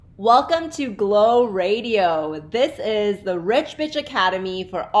Welcome to Glow Radio. This is the Rich Bitch Academy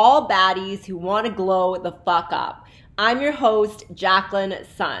for all baddies who want to glow the fuck up. I'm your host, Jacqueline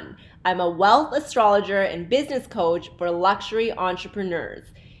Sun. I'm a wealth astrologer and business coach for luxury entrepreneurs.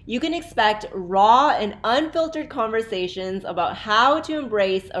 You can expect raw and unfiltered conversations about how to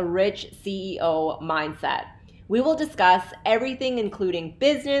embrace a rich CEO mindset. We will discuss everything including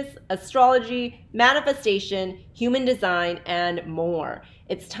business, astrology, manifestation, human design, and more.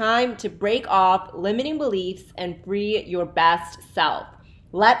 It's time to break off limiting beliefs and free your best self.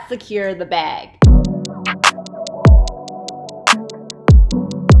 Let's secure the bag.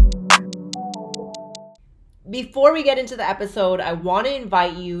 Before we get into the episode, I want to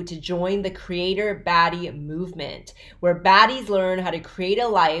invite you to join the Creator Baddie movement, where baddies learn how to create a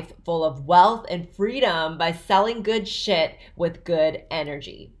life full of wealth and freedom by selling good shit with good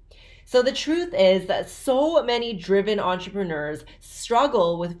energy. So the truth is that so many driven entrepreneurs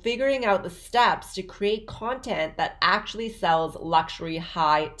struggle with figuring out the steps to create content that actually sells luxury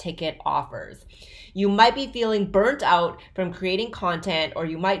high ticket offers. You might be feeling burnt out from creating content, or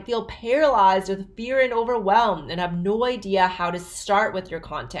you might feel paralyzed with fear and overwhelmed and have no idea how to start with your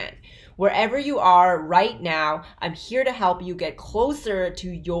content. Wherever you are right now, I'm here to help you get closer to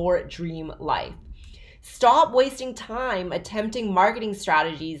your dream life. Stop wasting time attempting marketing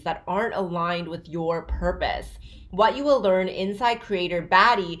strategies that aren't aligned with your purpose. What you will learn inside Creator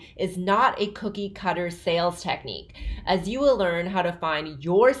Baddie is not a cookie cutter sales technique, as you will learn how to find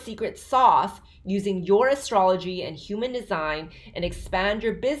your secret sauce using your astrology and human design and expand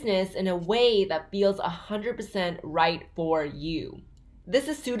your business in a way that feels 100% right for you. This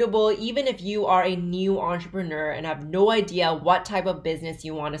is suitable even if you are a new entrepreneur and have no idea what type of business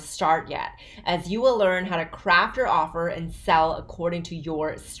you want to start yet, as you will learn how to craft your offer and sell according to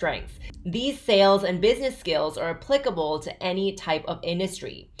your strengths. These sales and business skills are applicable to any type of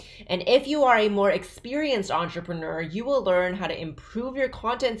industry. And if you are a more experienced entrepreneur, you will learn how to improve your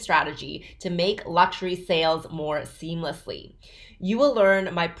content strategy to make luxury sales more seamlessly. You will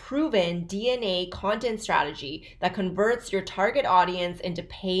learn my proven DNA content strategy that converts your target audience into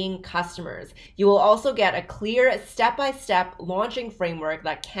paying customers. You will also get a clear step-by-step launching framework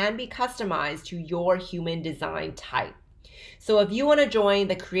that can be customized to your human design type. So if you want to join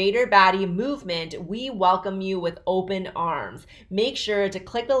the Creator Baddie movement, we welcome you with open arms. Make sure to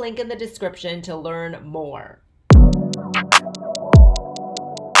click the link in the description to learn more.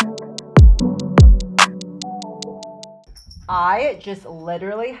 I just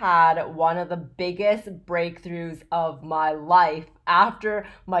literally had one of the biggest breakthroughs of my life after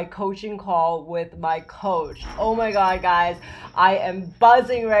my coaching call with my coach. Oh my God, guys, I am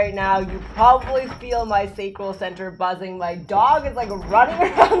buzzing right now. You probably feel my sacral center buzzing. My dog is like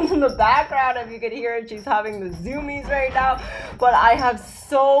running around in the background. If you could hear it, she's having the zoomies right now. But I have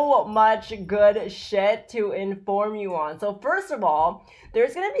so much good shit to inform you on. So first of all,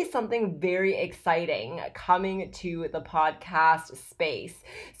 there's going to be something very exciting coming to the podcast space.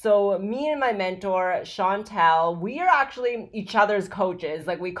 So me and my mentor, Chantel, we are actually each other's coaches.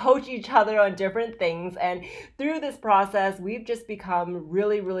 Like, we coach each other on different things. And through this process, we've just become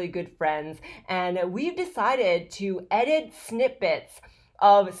really, really good friends. And we've decided to edit snippets,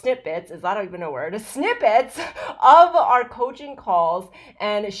 is that even a word? Snippets of our coaching calls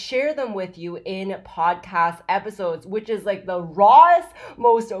and share them with you in podcast episodes, which is like the rawest,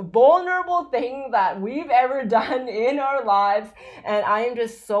 most vulnerable thing that we've ever done in our lives. And I am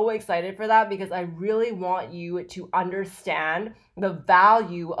just so excited for that because I really want you to understand the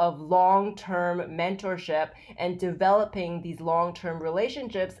value of long-term mentorship and developing these long-term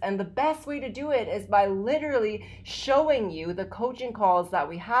relationships. And the best way to do it is by literally showing you the coaching calls that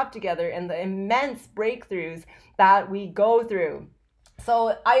we have together and the immense breakthroughs that we go through.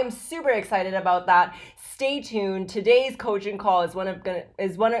 So I am super excited about that. Stay tuned. Today's coaching call is I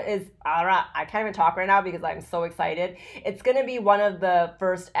can't even talk right now because I'm so excited. It's going to be one of the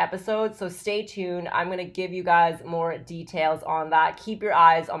first episodes, so stay tuned. I'm going to give you guys more details on that. Keep your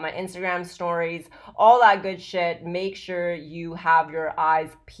eyes on my Instagram stories, all that good shit. Make sure you have your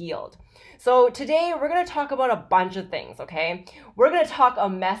eyes peeled. So today we're going to talk about a bunch of things, okay? We're going to talk a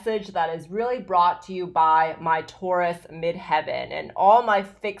message that is really brought to you by my Taurus midheaven and all my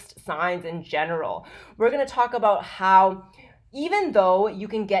fixed signs in general. We're going to talk about how even though you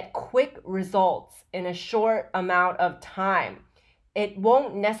can get quick results in a short amount of time, it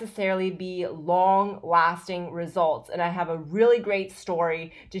won't necessarily be long-lasting results. And I have a really great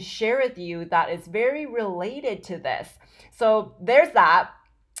story to share with you that is very related to this. So there's that.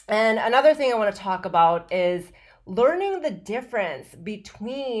 And another thing I want to talk about is learning the difference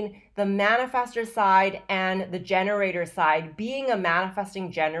between the manifestor side and the generator side. Being a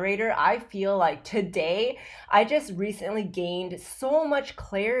manifesting generator, I feel like today I just recently gained so much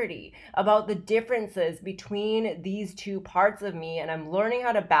clarity about the differences between these two parts of me, and I'm learning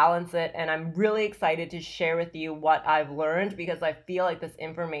how to balance it, and I'm really excited to share with you what I've learned because I feel like this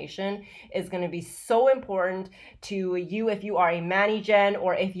information is going to be so important to you if you are a Mani-Gen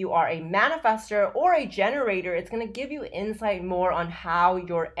or if you are a manifestor or a generator. It's going to give you insight more on how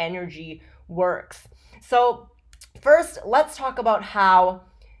your energy works. So first, let's talk about how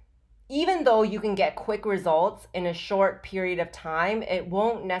even though you can get quick results in a short period of time, it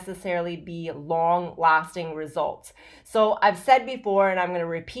won't necessarily be long-lasting results. So I've said before, and I'm going to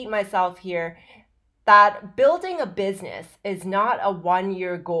repeat myself here, that building a business is not a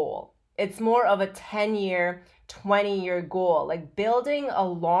 1-year goal. It's more of a 10-year, 20-year goal. Like building a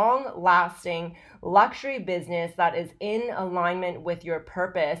long-lasting luxury business that is in alignment with your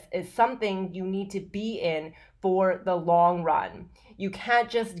purpose is something you need to be in for the long run. You can't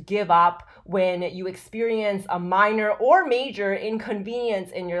just give up when you experience a minor or major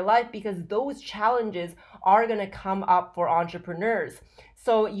inconvenience in your life, because those challenges are going to come up for entrepreneurs.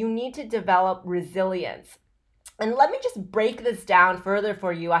 So you need to develop resilience. And let me just break this down further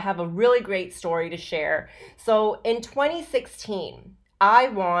for you. I have a really great story to share. So in 2016, I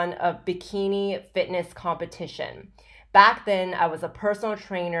won a bikini fitness competition. Back then, I was a personal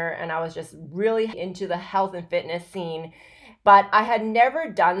trainer and I was just really into the health and fitness scene, but I had never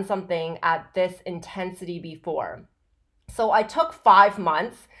done something at this intensity before. So I took 5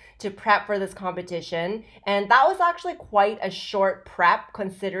 months to prep for this competition, and that was actually quite a short prep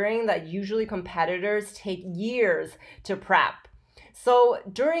considering that usually competitors take years to prep. So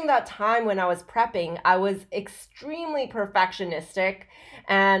during that time when I was prepping, I was extremely perfectionistic,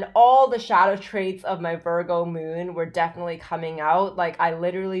 and all the shadow traits of my Virgo moon were definitely coming out. Like I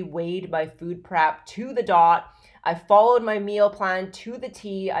literally weighed my food prep to the dot. I followed my meal plan to the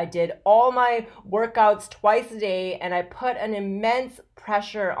T. I did all my workouts twice a day, and I put an immense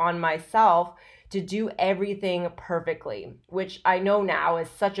pressure on myself to do everything perfectly, which I know now is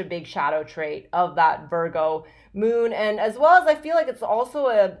such a big shadow trait of that Virgo moon. And as well as I feel like it's also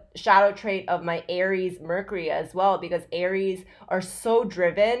a shadow trait of my Aries Mercury as well, because Aries are so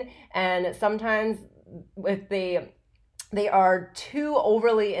driven, and sometimes if they are too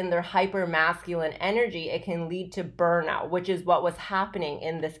overly in their hyper masculine energy, it can lead to burnout, which is what was happening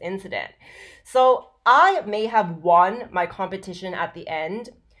in this incident. So I may have won my competition at the end,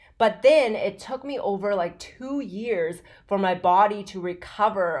 but then it took me over like 2 years for my body to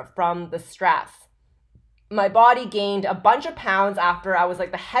recover from the stress. My body gained a bunch of pounds after I was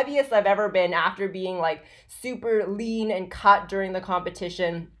like the heaviest I've ever been after being like super lean and cut during the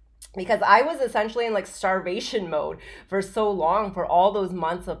competition, because I was essentially in like starvation mode for so long for all those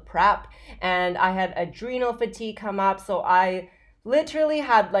months of prep, and I had adrenal fatigue come up. So I literally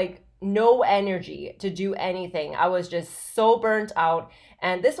had like no energy to do anything. I was just so burnt out.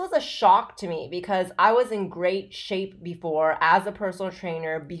 And this was a shock to me because I was in great shape before as a personal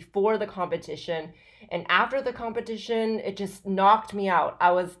trainer before the competition. And after the competition, it just knocked me out.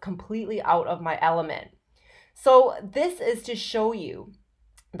 I was completely out of my element. So this is to show you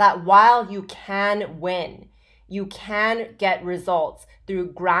that while you can win, you can get results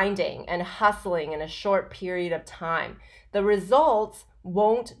through grinding and hustling in a short period of time. The results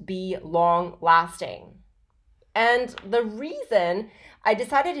won't be long lasting. And the reason I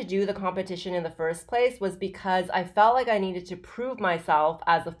decided to do the competition in the first place was because I felt like I needed to prove myself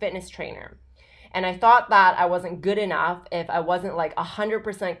as a fitness trainer. And I thought that I wasn't good enough if I wasn't like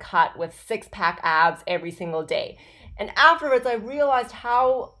 100% cut with 6-pack abs every single day. And afterwards, I realized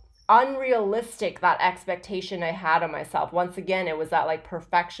how unrealistic that expectation I had of myself. Once again, it was that like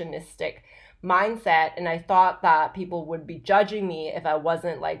perfectionistic mindset. And I thought that people would be judging me if I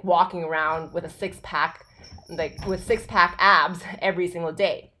wasn't like walking around with a 6-pack, like with 6-pack abs every single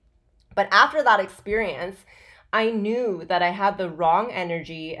day. But after that experience, I knew that I had the wrong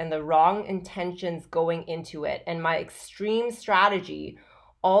energy and the wrong intentions going into it. And my extreme strategy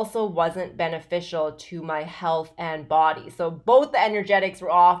also wasn't beneficial to my health and body. So both the energetics were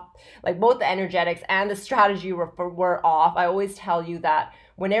off, like both the energetics and the strategy were off. I always tell you that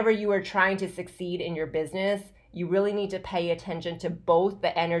whenever you are trying to succeed in your business, you really need to pay attention to both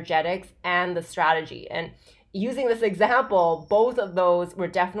the energetics and the strategy. And using this example, both of those were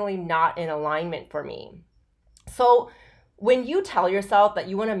definitely not in alignment for me. So when you tell yourself that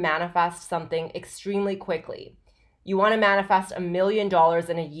you want to manifest something extremely quickly, you want to manifest $1 million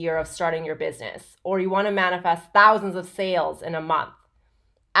in a year of starting your business, or you want to manifest thousands of sales in a month,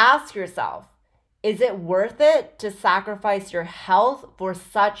 ask yourself, is it worth it to sacrifice your health for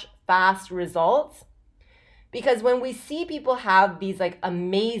such fast results. Because when we see people have these like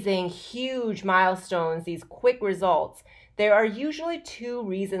amazing, huge milestones, these quick results, there are usually two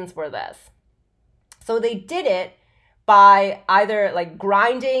reasons for this. So they did it by either like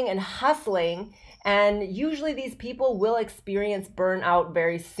grinding and hustling, and usually these people will experience burnout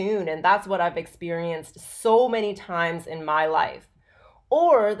very soon. And that's what I've experienced so many times in my life.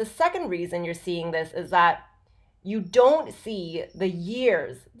 Or the second reason you're seeing this is that you don't see the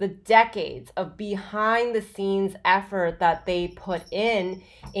years, the decades of behind the scenes effort that they put in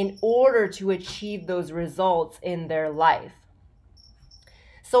order to achieve those results in their life.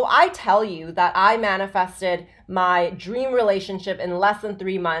 So I tell you that I manifested my dream relationship in less than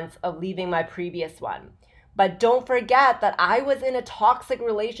 3 months of leaving my previous one. But don't forget that I was in a toxic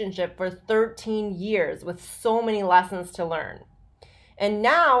relationship for 13 years with so many lessons to learn. And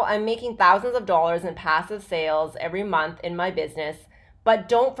now I'm making thousands of dollars in passive sales every month in my business. But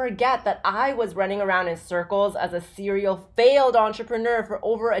don't forget that I was running around in circles as a serial failed entrepreneur for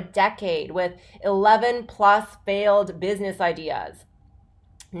over a decade with 11 plus failed business ideas.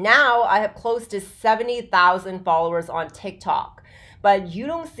 Now I have close to 70,000 followers on TikTok, but you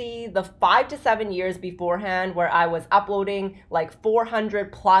don't see the 5 to 7 years beforehand where I was uploading like 400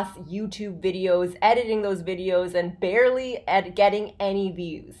 plus YouTube videos, editing those videos, and barely getting any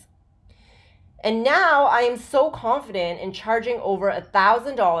views. And now I am so confident in charging over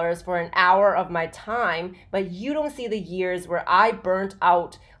 $1,000 for an hour of my time, but you don't see the years where I burnt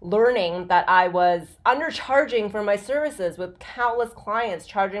out learning that I was undercharging for my services with countless clients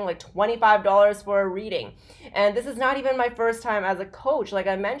charging like $25 for a reading. And this is not even my first time as a coach. Like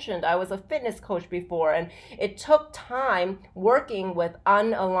I mentioned, I was a fitness coach before, and it took time working with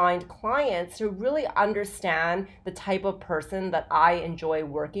unaligned clients to really understand the type of person that I enjoy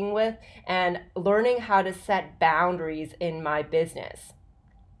working with and learning how to set boundaries in my business.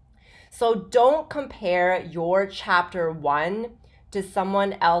 So don't compare your chapter 1 to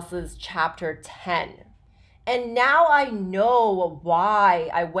someone else's chapter 10. And now I know why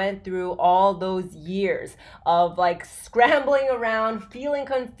I went through all those years of like scrambling around, feeling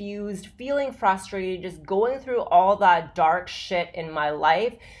confused, feeling frustrated, just going through all that dark shit in my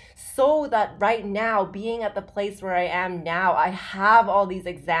life, so that right now, being at the place where I am now, I have all these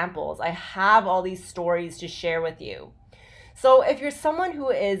examples, I have all these stories to share with you. So if you're someone who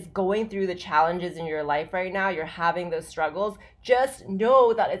is going through the challenges in your life right now, you're having those struggles, just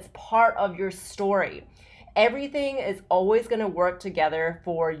know that it's part of your story. Everything is always going to work together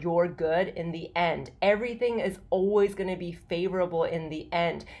for your good in the end. Everything is always going to be favorable in the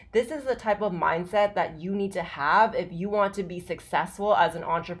end. This is the type of mindset that you need to have if you want to be successful as an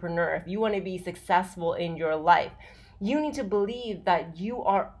entrepreneur, if you want to be successful in your life. You need to believe that you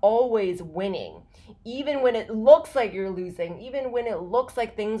are always winning. Even when it looks like you're losing, even when it looks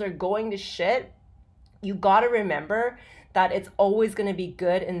like things are going to shit, you got to remember that it's always going to be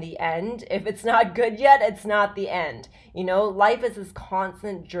good in the end. If it's not good yet, it's not the end. You know, life is this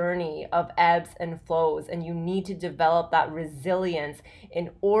constant journey of ebbs and flows, and you need to develop that resilience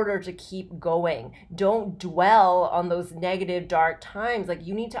in order to keep going. Don't dwell on those negative, dark times. Like,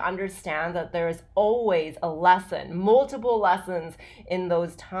 you need to understand that there is always a lesson, multiple lessons in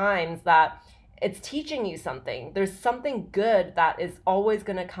those times that it's teaching you something. There's something good that is always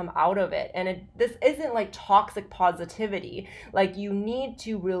going to come out of it. And this isn't like toxic positivity. Like, you need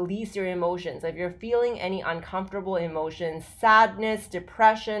to release your emotions. If you're feeling any uncomfortable emotions, sadness,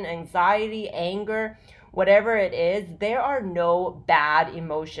 depression, anxiety, anger, whatever it is, there are no bad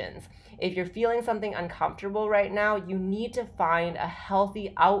emotions. If you're feeling something uncomfortable right now, you need to find a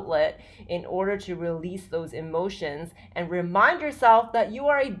healthy outlet in order to release those emotions and remind yourself that you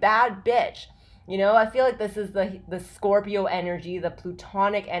are a bad bitch. You know, I feel like this is the Scorpio energy, the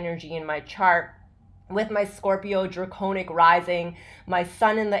Plutonic energy in my chart, with my Scorpio draconic rising, my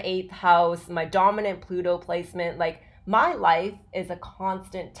sun in the 8th house, my dominant Pluto placement. Like, my life is a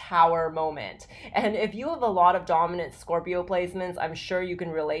constant tower moment. And if you have a lot of dominant Scorpio placements, I'm sure you can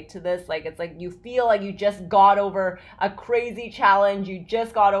relate to this. Like, it's like you feel like you just got over a crazy challenge, you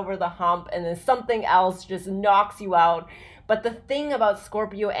just got over the hump, and then something else just knocks you out. But the thing about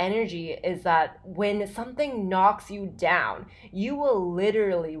Scorpio energy is that when something knocks you down, you will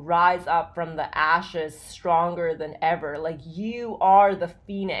literally rise up from the ashes stronger than ever. Like, you are the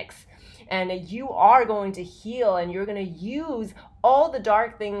phoenix, and you are going to heal, and you're going to use all the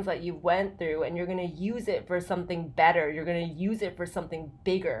dark things that you went through, and you're going to use it for something better. You're going to use it for something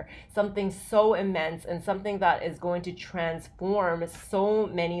bigger, something so immense, and something that is going to transform so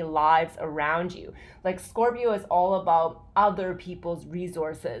many lives around you. Like, Scorpio is all about other people's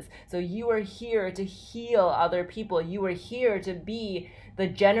resources. So you are here to heal other people. You are here to be the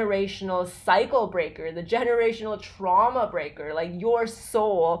generational cycle breaker, the generational trauma breaker. Like your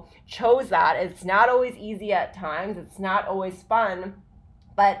soul chose that. It's not always easy at times. It's not always fun,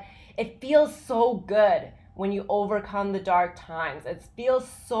 but it feels so good when you overcome the dark times. It feels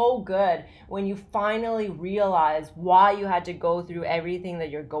so good when you finally realize why you had to go through everything that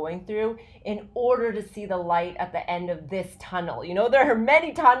you're going through in order to see the light at the end of this tunnel. You know, there are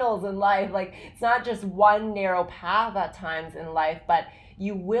many tunnels in life. Like, it's not just one narrow path at times in life, but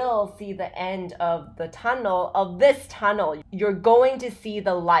you will see the end of the tunnel, of this tunnel. You're going to see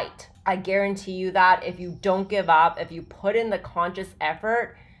the light. I guarantee you that if you don't give up, if you put in the conscious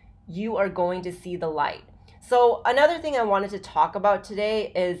effort, you are going to see the light. So another thing I wanted to talk about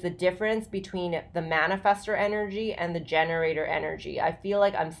today is the difference between the manifestor energy and the generator energy. I feel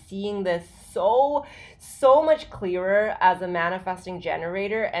like I'm seeing this so much clearer as a manifesting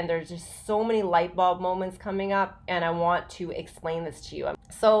generator, and there's just so many light bulb moments coming up, and I want to explain this to you.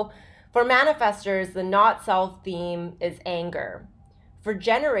 So for manifestors, the not self theme is anger. For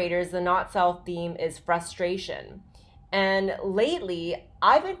generators, the not self theme is frustration. And lately,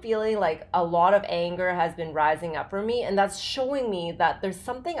 I've been feeling like a lot of anger has been rising up for me, and that's showing me that there's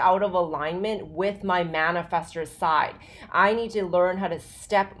something out of alignment with my manifestor side. I need to learn how to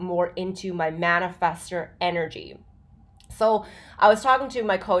step more into my manifestor energy. So I was talking to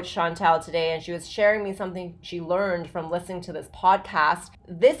my coach Chantel today, and she was sharing me something she learned from listening to this podcast.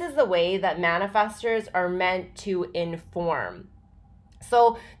 This is the way that manifestors are meant to inform.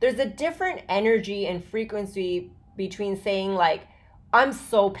 So there's a different energy and frequency between saying like, I'm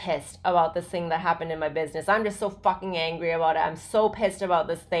so pissed about this thing that happened in my business. I'm just so fucking angry about it. I'm so pissed about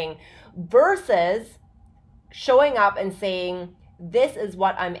this thing, versus showing up and saying, this is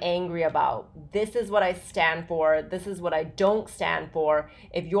what I'm angry about. This is what I stand for. This is what I don't stand for.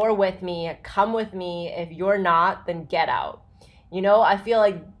 If you're with me, come with me. If you're not, then get out. You know, I feel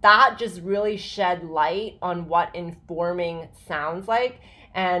like that just really shed light on what informing sounds like.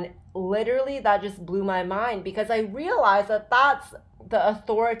 And literally that just blew my mind, because I realized that that's the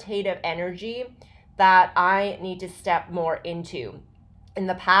authoritative energy that I need to step more into. In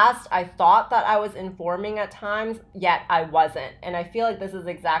the past, I thought that I was informing at times, yet I wasn't. And I feel like this is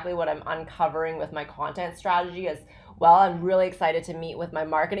exactly what I'm uncovering with my content strategy as well. I'm really excited to meet with my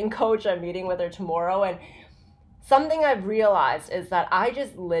marketing coach. I'm meeting with her tomorrow. And something I've realized is that I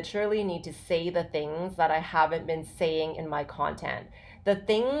just literally need to say the things that I haven't been saying in my content. The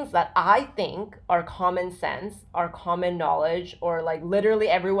things that I think are common sense, are common knowledge, or like literally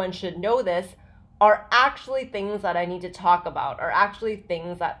everyone should know this, are actually things that I need to talk about, are actually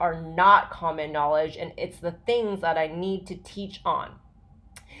things that are not common knowledge, and it's the things that I need to teach on.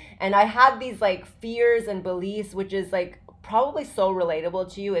 And I had these like fears and beliefs, which is like probably so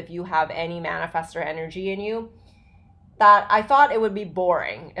relatable to you if you have any manifestor energy in you, that I thought it would be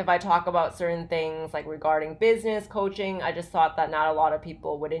boring if I talk about certain things like regarding business coaching. I just thought that not a lot of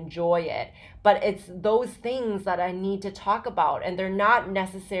people would enjoy it. But it's those things that I need to talk about, and they're not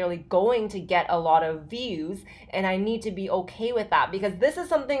necessarily going to get a lot of views, and I need to be okay with that, because this is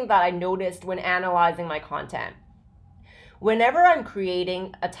something that I noticed when analyzing my content. Whenever I'm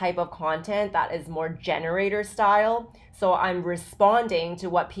creating a type of content that is more generator style, so I'm responding to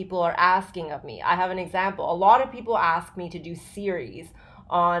what people are asking of me. I have an example. A lot of people ask me to do series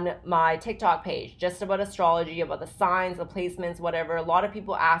on my TikTok page, just about astrology, about the signs, the placements, whatever. A lot of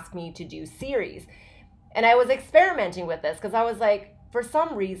people ask me to do series. And I was experimenting with this because I was like, for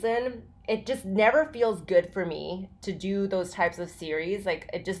some reason, it just never feels good for me to do those types of series. Like,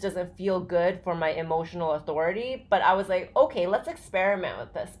 it just doesn't feel good for my emotional authority. But I was like, okay, let's experiment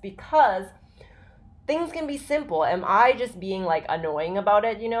with this, because things can be simple. Am I just being like annoying about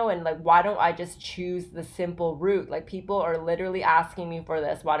it, you know? And like, why don't I just choose the simple route? Like, people are literally asking me for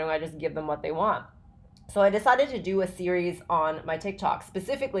this. Why don't I just give them what they want? So I decided to do a series on my TikTok.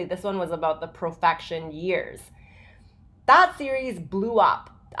 Specifically, this one was about the perfection years. That series blew up.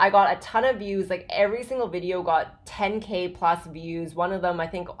 I got a ton of views. Like, every single video got 10K plus views. One of them I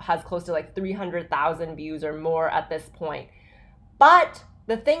think has close to like 300,000 views or more at this point. But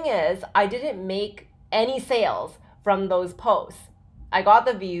the thing is, I didn't make any sales from those posts. I got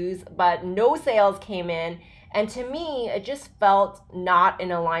the views, but no sales came in. And to me, it just felt not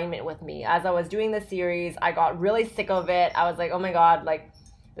in alignment with me. As I was doing the series, I got really sick of it. I was like, oh my God, like,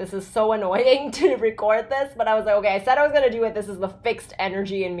 this is so annoying to record this. But I was like, okay, I said I was going to do it. This is the fixed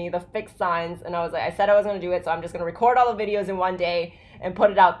energy in me, the fixed signs. And I was like, I said I was going to do it, so I'm just going to record all the videos in one day and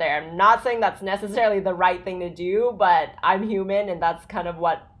put it out there. I'm not saying that's necessarily the right thing to do, but I'm human, and that's kind of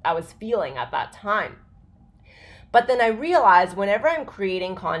what I was feeling at that time. But then I realized whenever I'm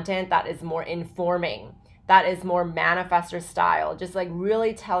creating content that is more informing, that is more manifestor style, just like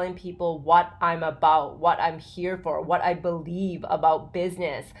really telling people what I'm about, what I'm here for, what I believe about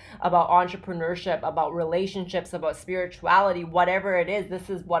business, about entrepreneurship, about relationships, about spirituality, whatever it is, this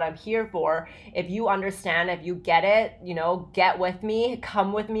is what I'm here for. If you understand, if you get it, get with me,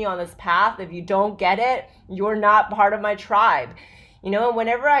 come with me on this path. If you don't get it, you're not part of my tribe. And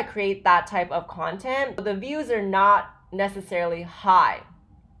whenever I create that type of content, the views are not necessarily high.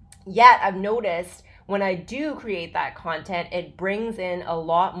 Yet I've noticed when I do create that content, it brings in a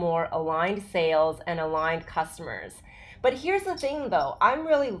lot more aligned sales and aligned customers. But here's the thing though, I'm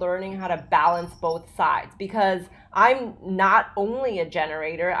really learning how to balance both sides, because I'm not only a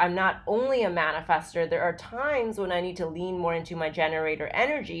generator, I'm not only a manifester. There are times when I need to lean more into my generator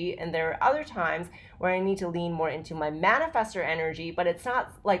energy, and there are other times where I need to lean more into my manifester energy, but it's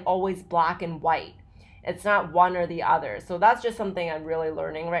not like always black and white. It's not one or the other. So that's just something I'm really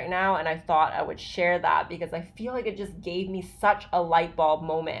learning right now, and I thought I would share that because I feel like it just gave me such a light bulb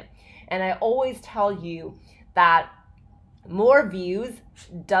moment. And I always tell you that more views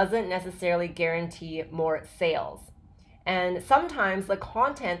doesn't necessarily guarantee more sales. And sometimes the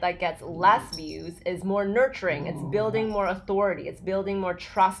content that gets less views is more nurturing. It's building more authority. It's building more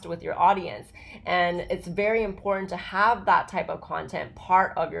trust with your audience. And it's very important to have that type of content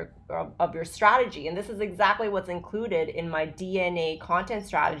part of your strategy. And this is exactly what's included in my DNA content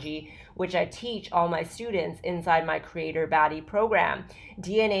strategy, which I teach all my students inside my Creator Baddie program.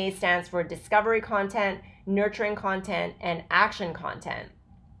 DNA stands for discovery content, nurturing content, and action content.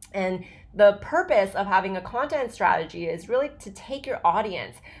 And the purpose of having a content strategy is really to take your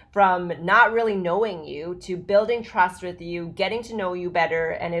audience from not really knowing you to building trust with you, getting to know you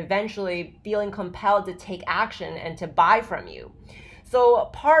better, and eventually feeling compelled to take action and to buy from you. So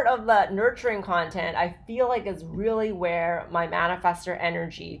part of the nurturing content, I feel like, is really where my manifestor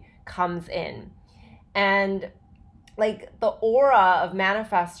energy comes in. And like the aura of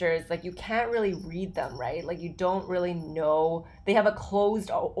manifestors, like you can't really read them, right? Like you don't really know. They have a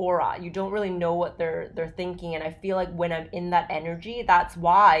closed aura. You don't really know what they're thinking. And I feel like when I'm in that energy, that's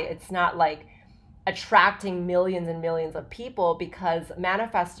why it's not like attracting millions and millions of people, because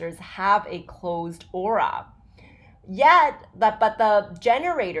manifestors have a closed aura. But the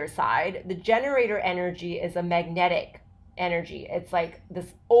generator side, the generator energy is a magnetic energy. It's like this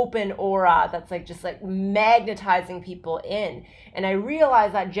open aura that's like just like magnetizing people in. And I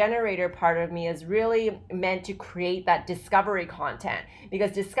realize that generator part of me is really meant to create that discovery content,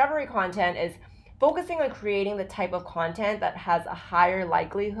 because discovery content is focusing on creating the type of content that has a higher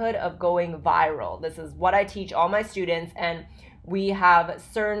likelihood of going viral. This is what I teach all my students, and we have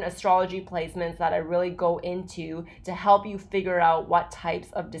certain astrology placements that I really go into to help you figure out what types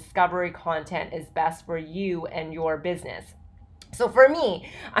of discovery content is best for you and your business. So for me,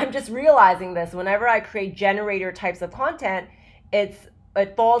 I'm just realizing this whenever I create generator types of content, it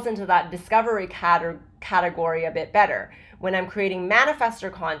falls into that discovery category a bit better. When I'm creating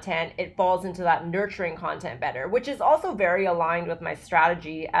manifestor content, it falls into that nurturing content better, which is also very aligned with my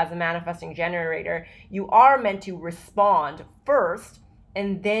strategy as a manifesting generator. You are meant to respond first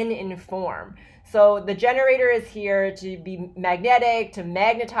and then inform. So the generator is here to be magnetic, to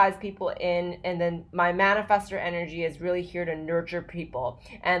magnetize people in, and then my manifestor energy is really here to nurture people.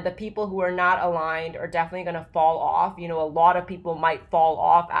 And the people who are not aligned are definitely going to fall off. A lot of people might fall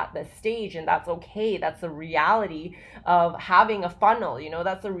off at this stage, and that's okay. That's the reality of having a funnel.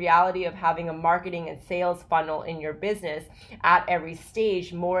 That's the reality of having a marketing and sales funnel in your business. At every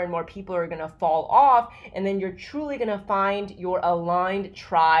stage, more and more people are going to fall off, and then you're truly going to find your aligned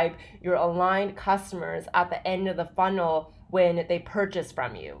tribe, your aligned customers at the end of the funnel when they purchase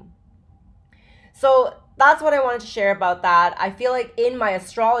from you. So that's what I wanted to share about that. I feel like in my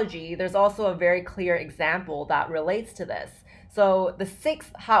astrology, there's also a very clear example that relates to this. So the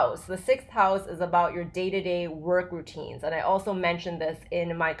sixth house is about your day-to-day work routines. And I also mentioned this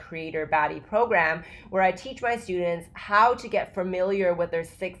in my Creator Baddie program, where I teach my students how to get familiar with their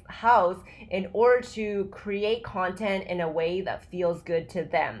sixth house in order to create content in a way that feels good to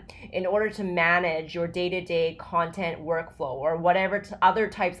them, in order to manage your day-to-day content workflow or whatever other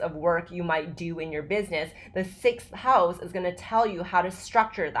types of work you might do in your business. The sixth house is going to tell you how to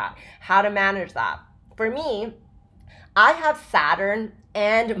structure that, how to manage that. For me, I have Saturn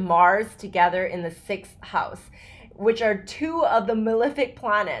and Mars together in the sixth house, which are two of the malefic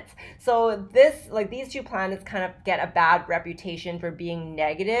planets. So these two planets kind of get a bad reputation for being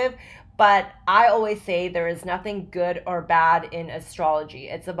negative, But I always say there is nothing good or bad in astrology.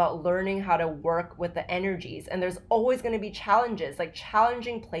 It's about learning how to work with the energies. And there's always going to be challenges. Like,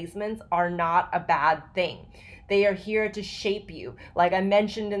 challenging placements are not a bad thing. They are here to shape you. Like I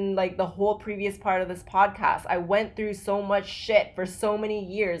mentioned in like the whole previous part of this podcast, I went through so much shit for so many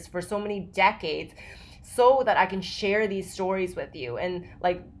years, for so many decades, so that I can share these stories with you. And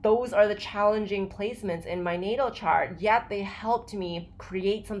like, those are the challenging placements in my natal chart, yet they helped me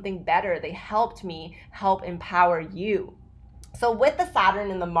create something better. They helped me help empower you. So with the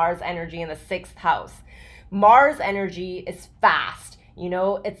Saturn and the Mars energy in the 6th house, Mars energy is fast. You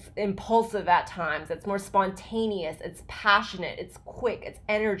know, it's impulsive at times. It's more spontaneous. It's passionate. It's quick. It's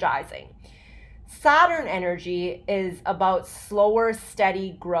energizing. Saturn energy is about slower,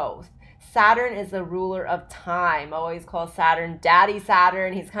 steady growth. Saturn is the ruler of time. I always call Saturn Daddy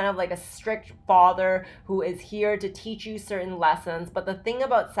Saturn. He's kind of like a strict father who is here to teach you certain lessons. But the thing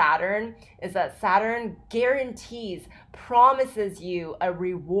about Saturn is that Saturn guarantees, promises you a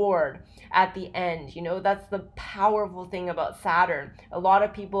reward at the end. You know, that's the powerful thing about Saturn. A lot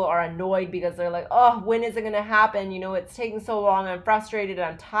of people are annoyed because they're like, oh, when is it going to happen? You know, it's taking so long. I'm frustrated.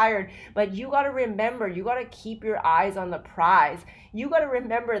 I'm tired. But you got to remember, you got to keep your eyes on the prize. You got to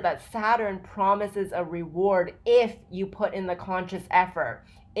remember that Saturn promises a reward if you put in the conscious effort,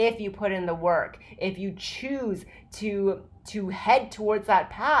 if you put in the work, if you choose to head towards that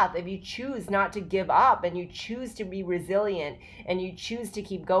path, if you choose not to give up and you choose to be resilient and you choose to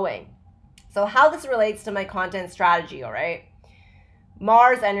keep going. So how this relates to my content strategy, all right?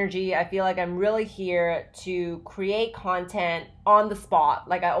 Mars energy, I feel like I'm really here to create content on the spot.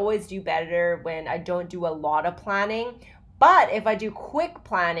 Like, I always do better when I don't do a lot of planning. But if I do quick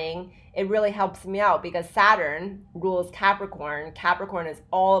planning, it really helps me out because Saturn rules Capricorn. Capricorn is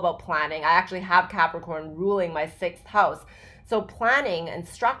all about planning. I actually have Capricorn ruling my 6th house. So planning and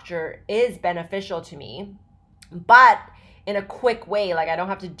structure is beneficial to me, but in a quick way. Like, I don't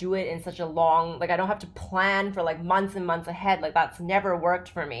have to do it in such a long, like, I don't have to plan for like months and months ahead. Like, that's never worked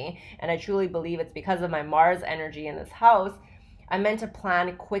for me. And I truly believe it's because of my Mars energy in this house. I'm meant to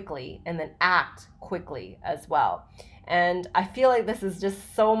plan quickly and then act quickly as well. And I feel like this is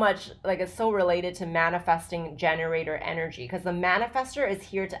just so much, like, it's so related to manifesting generator energy, because the manifester is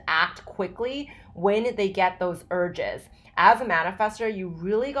here to act quickly when they get those urges. As a manifester, you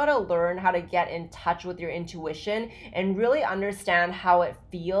really got to learn how to get in touch with your intuition and really understand how it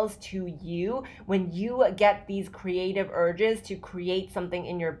feels to you when you get these creative urges to create something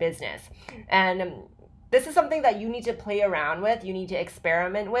in your business. And this is something that you need to play around with, you need to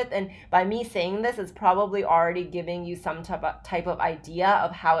experiment with, and by me saying this, it's probably already giving you some type of idea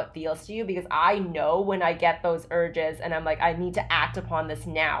of how it feels to you, because I know when I get those urges and I'm like, I need to act upon this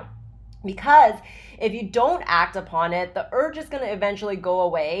now. Because if you don't act upon it, the urge is going to eventually go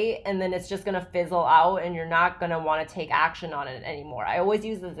away, and then it's just going to fizzle out and you're not going to want to take action on it anymore. I always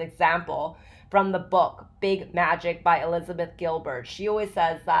use this example from the book Big Magic by Elizabeth Gilbert. She always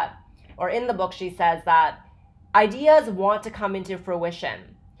says that, or in the book, she says that ideas want to come into fruition.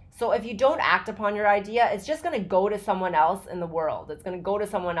 So if you don't act upon your idea, it's just going to go to someone else in the world. It's going to go to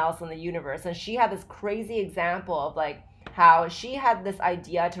someone else in the universe. And she had this crazy example of like how she had this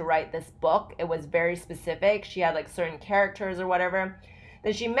idea to write this book. It was very specific. She had like certain characters or whatever.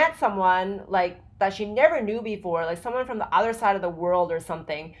 Then she met someone like that she never knew before, like someone from the other side of the world or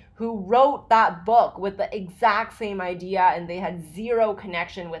something, who wrote that book with the exact same idea, and they had zero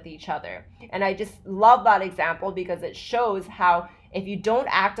connection with each other. And I just love that example because it shows how if you don't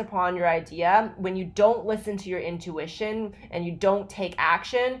act upon your idea, when you don't listen to your intuition and you don't take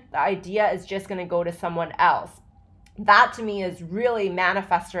action, the idea is just going to go to someone else. That to me is really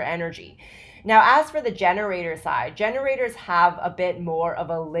manifestor energy. Now, as for the generator side, generators have a bit more of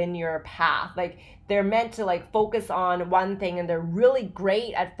a linear path. Like, they're meant to like focus on one thing, and they're really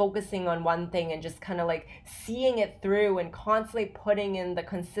great at focusing on one thing and just kind of like seeing it through and constantly putting in the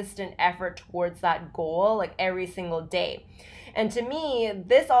consistent effort towards that goal, like every single day. And to me,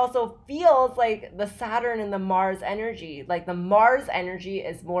 this also feels like the Saturn and the Mars energy. Like, the Mars energy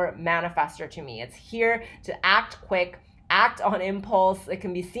is more manifestor to me. It's here to act quick, act on impulse. It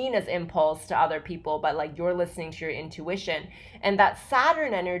can be seen as impulse to other people, but like you're listening to your intuition. And that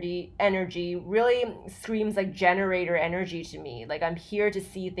Saturn energy really screams like generator energy to me. Like, I'm here to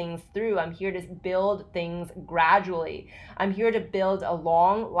see things through. I'm here to build things gradually. I'm here to build a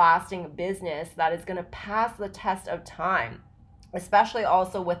long-lasting business that is going to pass the test of time, especially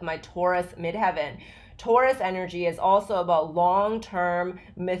also with my Taurus midheaven. Taurus energy is also about long-term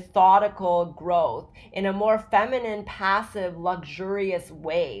methodical growth in a more feminine, passive, luxurious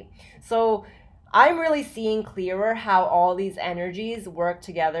way. So I'm really seeing clearer how all these energies work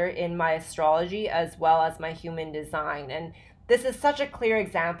together in my astrology as well as my human design. And this is such a clear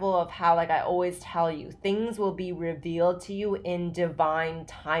example of how, like I always tell you, things will be revealed to you in divine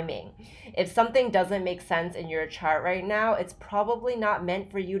timing. If something doesn't make sense in your chart right now, it's probably not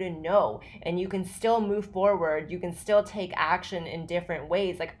meant for you to know. And you can still move forward. You can still take action in different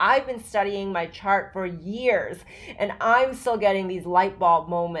ways. Like, I've been studying my chart for years and I'm still getting these light bulb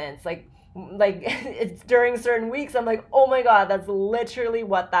moments. Like it's during certain weeks, I'm like, oh my God, that's literally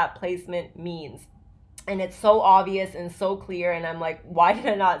what that placement means. And it's so obvious and so clear. And I'm like, why did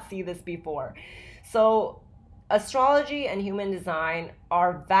I not see this before? So astrology and human design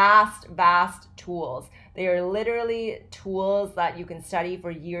are vast tools. They are literally tools that you can study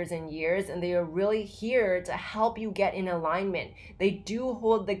for years and years, and they are really here to help you get in alignment. They do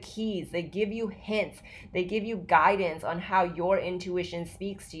hold the keys. They give you hints. They give you guidance on how your intuition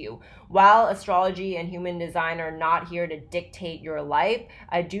speaks to you. While astrology and human design are not here to dictate your life,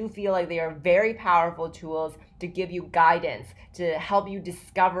 I do feel like they are very powerful tools to give you guidance, to help you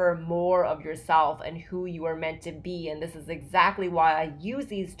discover more of yourself and who you are meant to be. And this is exactly why I use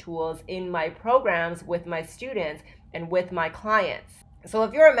these tools in my programs with my students and with my clients. So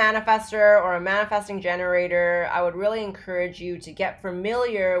if you're a manifester or a manifesting generator, I would really encourage you to get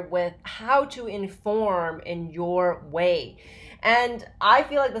familiar with how to inform in your way. And I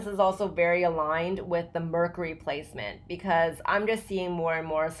feel like this is also very aligned with the Mercury placement, because I'm just seeing more and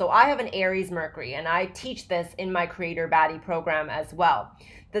more. So I have an Aries Mercury, and I teach this in my Creator Baddie program as well.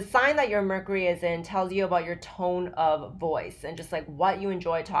 The sign that your Mercury is in tells you about your tone of voice and just like what you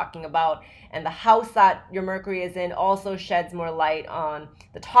enjoy talking about. And the house that your Mercury is in also sheds more light on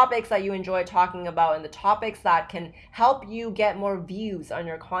the topics that you enjoy talking about and the topics that can help you get more views on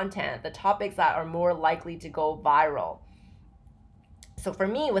your content, the topics that are more likely to go viral. So for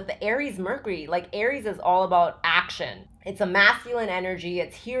me, with the Aries Mercury, like Aries is all about action. It's a masculine energy.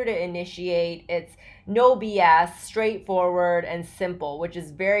 It's here to initiate. It's no BS, straightforward and simple, which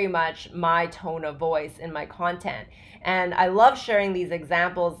is very much my tone of voice in my content. And I love sharing these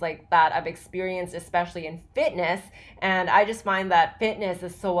examples like that I've experienced, especially in fitness. And I just find that fitness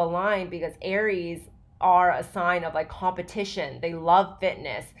is so aligned because Aries are a sign of like competition. They love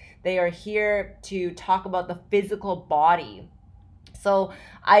fitness. They are here to talk about the physical body. So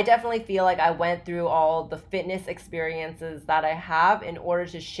I definitely feel like I went through all the fitness experiences that I have in order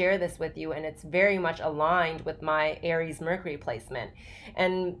to share this with you, and it's very much aligned with my Aries Mercury placement.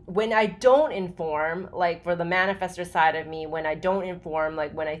 And when I don't inform, like for the manifestor side of me, when I don't inform,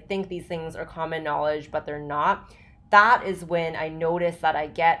 like when I think these things are common knowledge but they're not, that is when I notice that I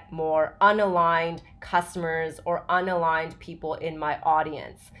get more unaligned customers or unaligned people in my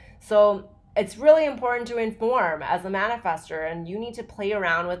audience. So it's really important to inform as a manifestor, and you need to play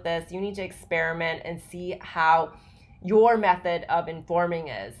around with this. You need to experiment and see how your method of informing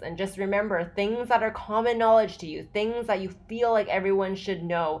is. And just remember, things that are common knowledge to you, things that you feel like everyone should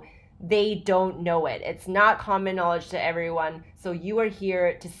know, they don't know it. It's not common knowledge to everyone. So you are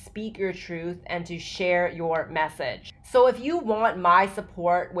here to speak your truth and to share your message. So if you want my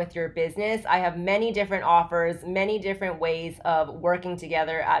support with your business, I have many different offers, many different ways of working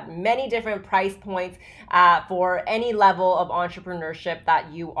together at many different price points for any level of entrepreneurship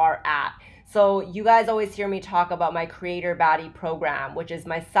that you are at. So you guys always hear me talk about my Creator Baddie program, which is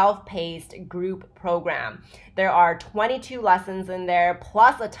my self-paced group program. There are 22 lessons in there,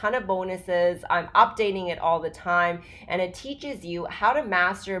 plus a ton of bonuses. I'm updating it all the time, and it teaches you how to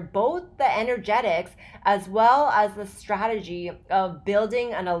master both the energetics as well as the strategy of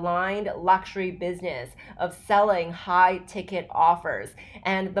building an aligned luxury business, of selling high ticket offers.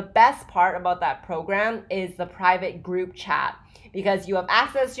 And the best part about that program is the private group chat, because you have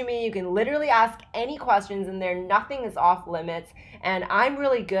access to me. You can literally ask any questions in there. Nothing is off limits. And I'm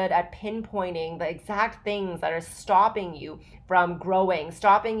really good at pinpointing the exact things that are stopping you from growing,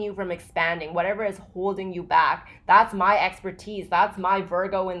 stopping you from expanding, whatever is holding you back. That's my expertise. That's my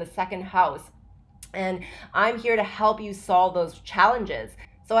Virgo in the second house. And I'm here to help you solve those challenges.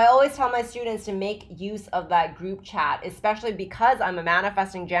 So I always tell my students to make use of that group chat, especially because I'm a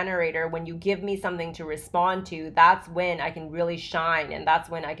manifesting generator. When you give me something to respond to, that's when I can really shine, and that's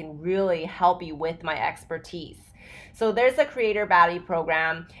when I can really help you with my expertise. So there's a Creator Baddie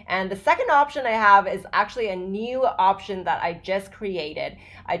program. And the second option I have is actually a new option that I just created.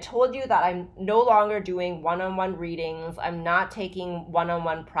 I told you that I'm no longer doing one-on-one readings. I'm not taking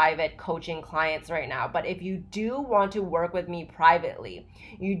one-on-one private coaching clients right now. But if you do want to work with me privately,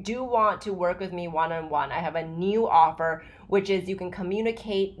 you do want to work with me one-on-one, I have a new offer, which is you can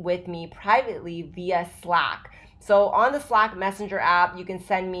communicate with me privately via Slack. So on the Slack Messenger app, you can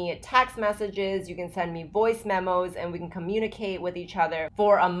send me text messages, you can send me voice memos, and we can communicate with each other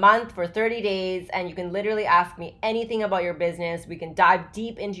for a month, for 30 days, and you can literally ask me anything about your business. We can dive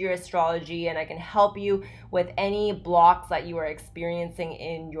deep into your astrology, and I can help you with any blocks that you are experiencing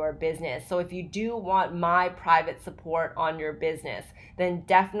in your business. So if you do want my private support on your business, then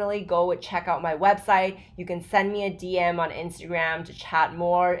definitely go check out my website. You can send me a DM on Instagram to chat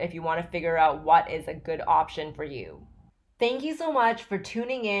more if you want to figure out what is a good option for you. Thank you so much for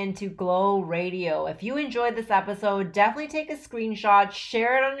tuning in to Glow Radio. If you enjoyed this episode, definitely take a screenshot,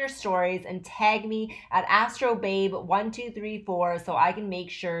 share it on your stories, and tag me at AstroBabe1234 so I can make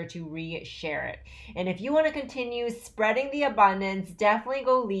sure to re-share it. And if you want to continue spreading the abundance, definitely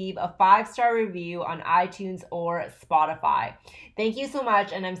go leave a 5-star review on iTunes or Spotify. Thank you so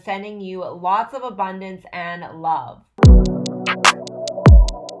much, and I'm sending you lots of abundance and love.